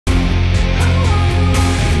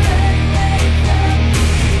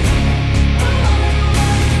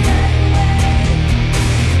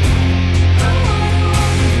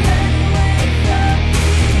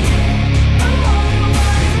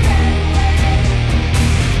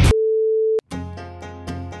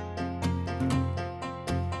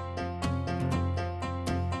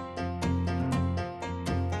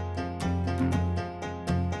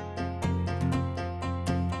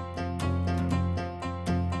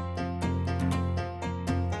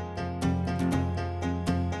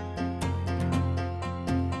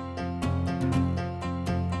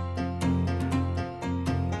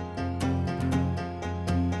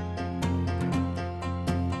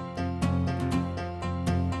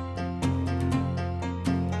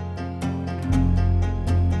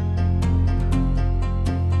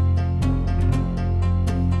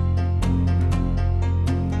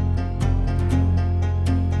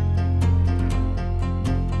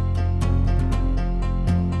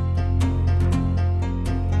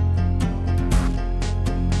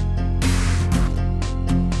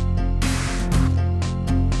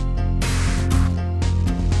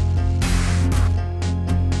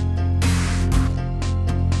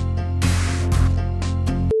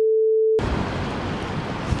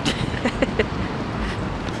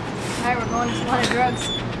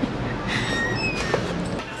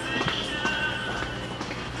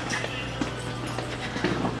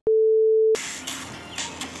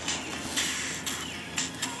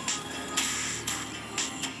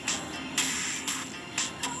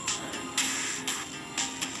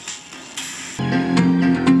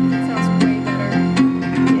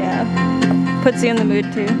puts you in the mood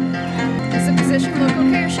too. Does the position look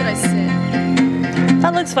okay or should I sit?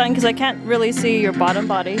 That looks fine because I can't really see your bottom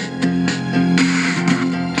body.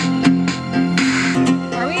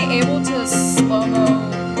 Are we able to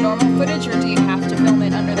slow-mo normal footage or do you have to film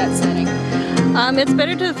it under that setting? It's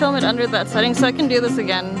better to film it under that setting, so I can do this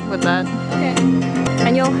again with that. Okay.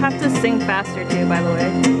 And you'll have to sing faster too, by the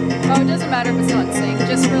way. Oh, it doesn't matter if it's not sync,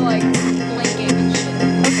 just for like blinking and shit.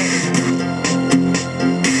 Okay.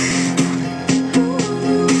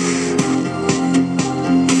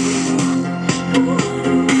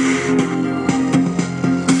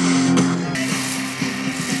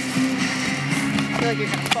 I feel like you're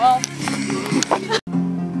gonna fall.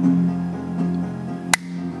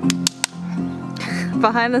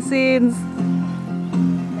 Behind the scenes.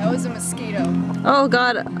 That was a mosquito. Oh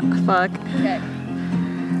god, fuck. Okay.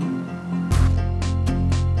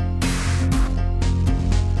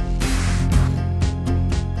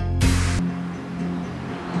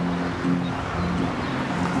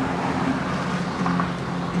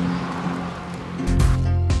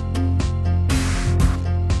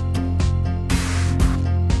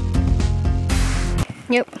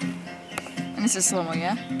 Yep. And this is slow-mo,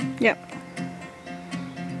 yeah? Yep.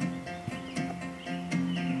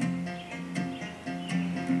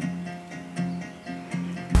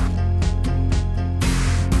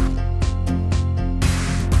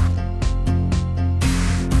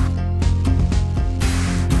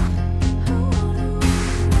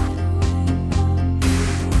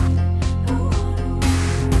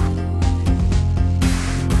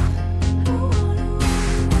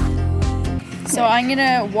 So I'm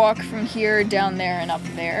gonna walk from here down there and up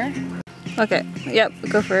there. Okay, yep,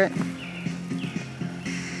 go for it.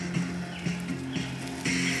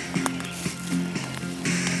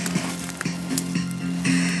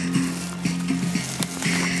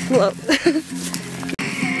 Whoa.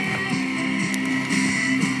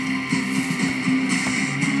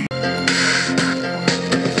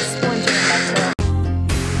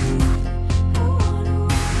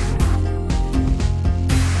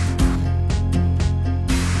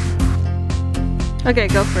 Okay,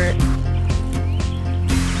 go for it.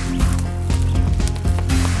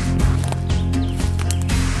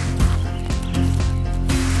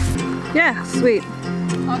 Yeah, sweet.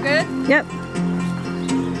 All good? Yep.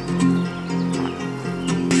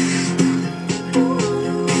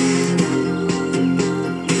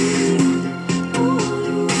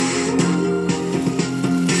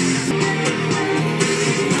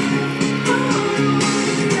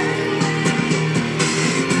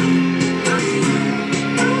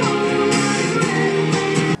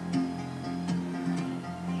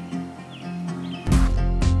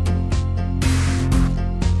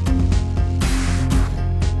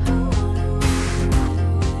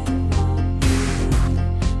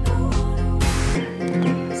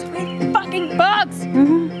 Bugs!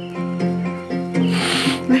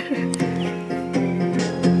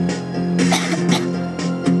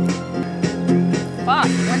 Fuck,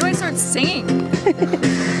 when do I start singing?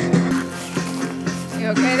 You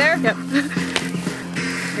okay there? Yep.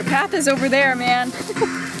 Your path is over there, man. So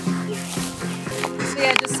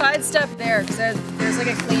yeah, just sidestep there, because there's like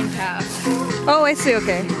a clean path. Oh, I see,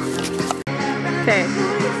 okay. Okay.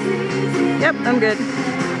 Yep, I'm good.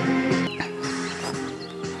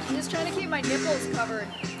 I'm just trying to keep my nipples covered.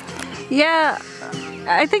 Yeah,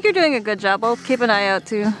 I think you're doing a good job. I'll keep an eye out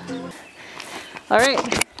too. Alright.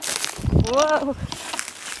 Whoa.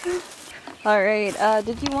 Alright,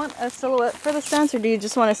 did you want a silhouette for the stance or do you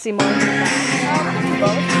just want to see more?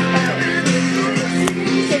 Both?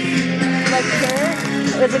 Like here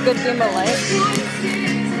is a good dim of light.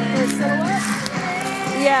 For a silhouette?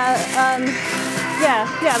 Yeah,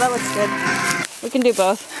 yeah, that looks good. We can do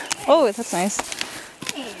both. Oh, that's nice.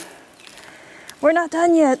 We're not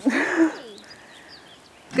done yet.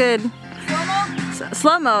 Good. Slow-mo?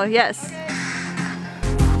 Slow-mo, yes. Okay.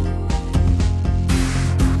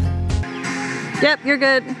 Yep, you're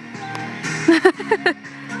good.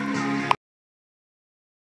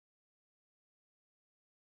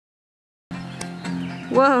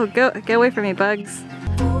 Whoa, get away from me, bugs.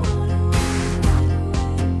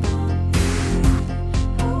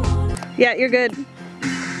 Yeah, you're good.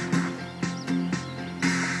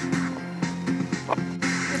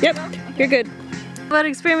 Yep, you're good. How about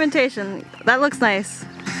experimentation? That looks nice.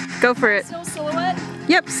 Go for it. Still silhouette?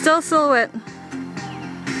 Yep, still silhouette.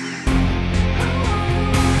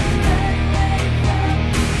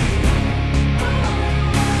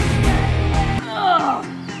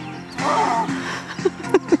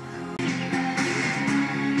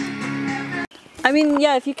 I mean,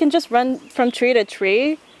 yeah, if you can just run from tree to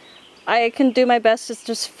tree, I can do my best to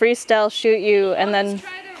just freestyle shoot you and then... Just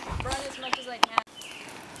try to run as much as I can.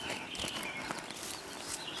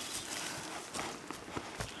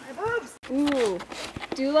 My boobs! Ooh.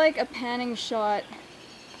 Do like a panning shot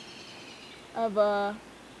of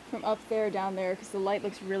from up there down there because the light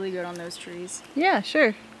looks really good on those trees. Yeah,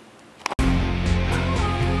 sure.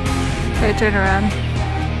 Okay, turn around.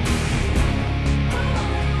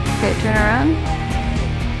 Okay, turn around.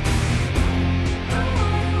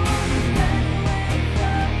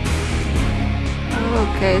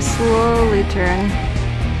 Okay, slowly turn.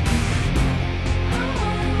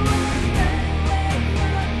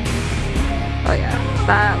 Oh yeah,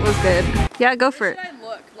 that was good. Yeah, go for it. Where should I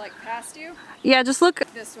look? Like past you? Yeah, just look.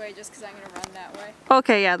 This way, just because I'm gonna run that way.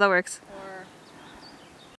 Okay, yeah, that works. Or...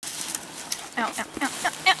 Ow, ow, ow,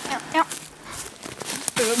 ow, ow, ow, ow.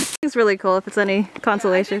 It's really cool if it's any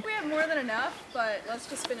consolation. Yeah, I think we have more than enough, but let's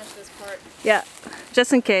just finish this part. Yeah,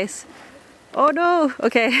 just in case. Oh no!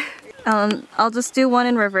 Okay. I'll just do one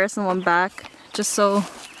in reverse and one back, just so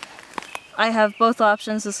I have both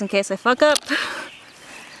options just in case I fuck up.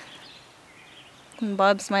 And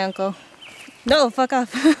Bob's my uncle. No, fuck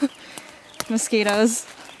off. Mosquitoes.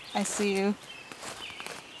 I see you.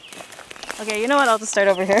 Okay, you know what? I'll just start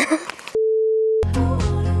over here.